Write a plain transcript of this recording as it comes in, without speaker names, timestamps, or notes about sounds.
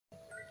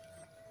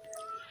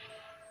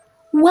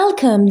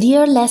Welcome,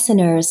 dear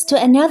listeners, to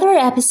another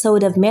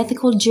episode of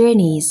Mythical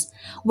Journeys,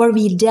 where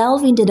we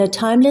delve into the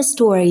timeless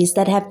stories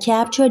that have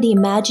captured the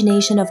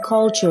imagination of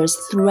cultures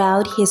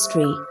throughout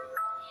history.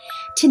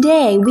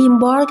 Today, we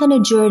embark on a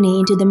journey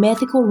into the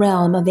mythical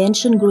realm of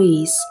ancient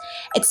Greece,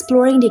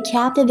 exploring the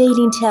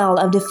captivating tale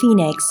of the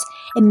phoenix,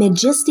 a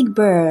majestic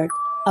bird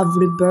of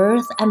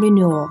rebirth and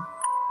renewal.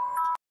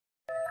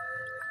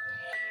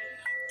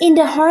 In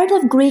the heart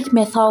of Greek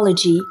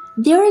mythology,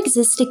 there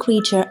exists a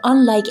creature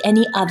unlike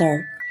any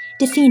other,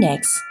 the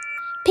phoenix.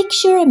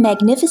 Picture a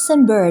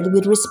magnificent bird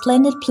with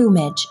resplendent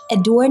plumage,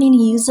 adorned in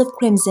hues of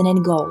crimson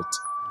and gold.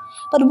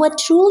 But what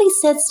truly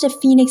sets the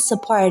phoenix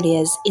apart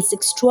is its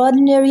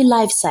extraordinary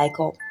life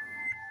cycle.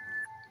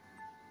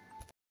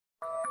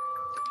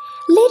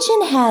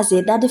 Legend has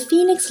it that the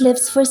phoenix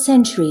lives for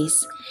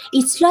centuries,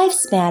 its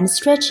lifespan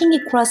stretching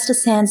across the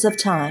sands of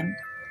time.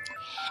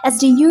 As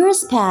the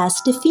years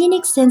pass, the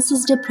phoenix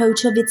senses the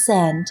approach of its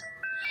end.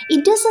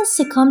 It doesn't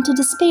succumb to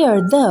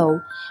despair,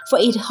 though, for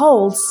it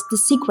holds the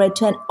secret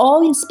to an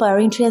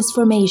awe-inspiring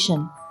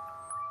transformation.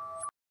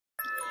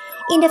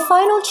 In the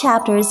final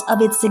chapters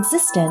of its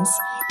existence,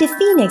 the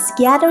phoenix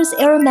gathers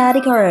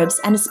aromatic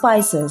herbs and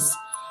spices,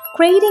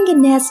 creating a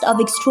nest of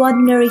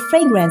extraordinary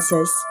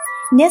fragrances.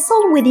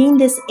 Nestled within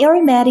this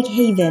aromatic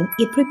haven,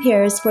 it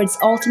prepares for its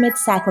ultimate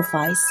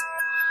sacrifice.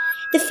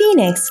 The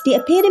phoenix, the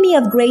epitome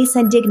of grace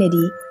and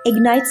dignity,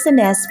 ignites the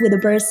nest with a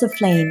burst of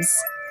flames.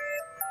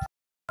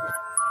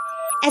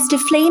 As the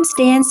flames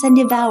dance and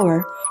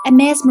devour, a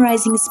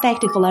mesmerizing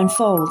spectacle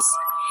unfolds.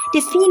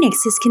 The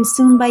phoenix is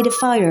consumed by the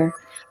fire,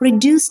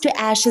 reduced to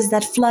ashes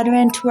that flutter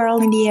and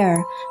twirl in the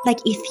air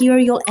like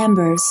ethereal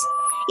embers.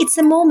 It's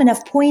a moment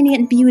of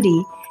poignant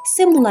beauty,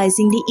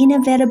 symbolizing the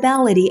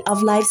inevitability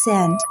of life's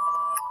end.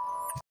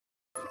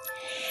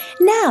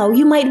 Now,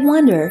 you might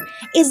wonder,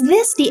 is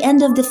this the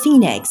end of the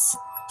phoenix?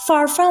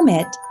 Far from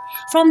it.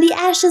 From the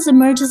ashes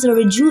emerges a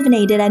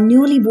rejuvenated and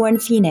newly born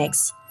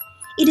phoenix.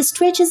 It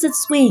stretches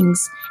its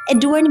wings,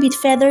 adorned with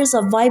feathers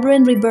of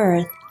vibrant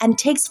rebirth, and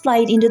takes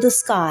flight into the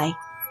sky.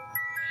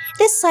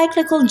 This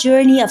cyclical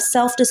journey of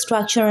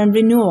self-destruction and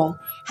renewal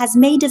has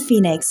made the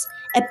phoenix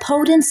a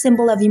potent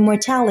symbol of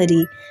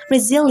immortality,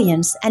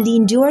 resilience, and the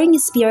enduring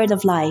spirit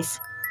of life.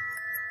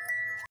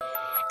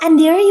 And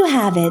there you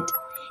have it,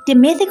 the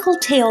mythical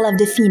tale of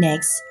the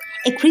phoenix,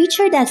 a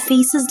creature that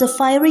faces the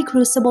fiery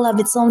crucible of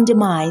its own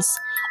demise,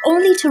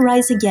 only to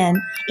rise again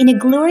in a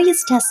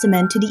glorious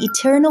testament to the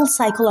eternal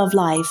cycle of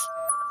life.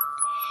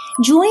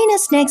 Join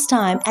us next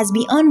time as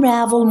we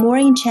unravel more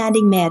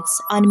enchanting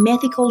myths on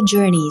mythical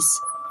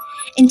journeys.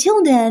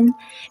 Until then,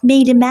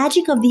 may the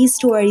magic of these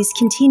stories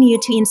continue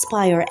to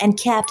inspire and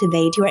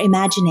captivate your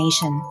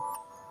imagination.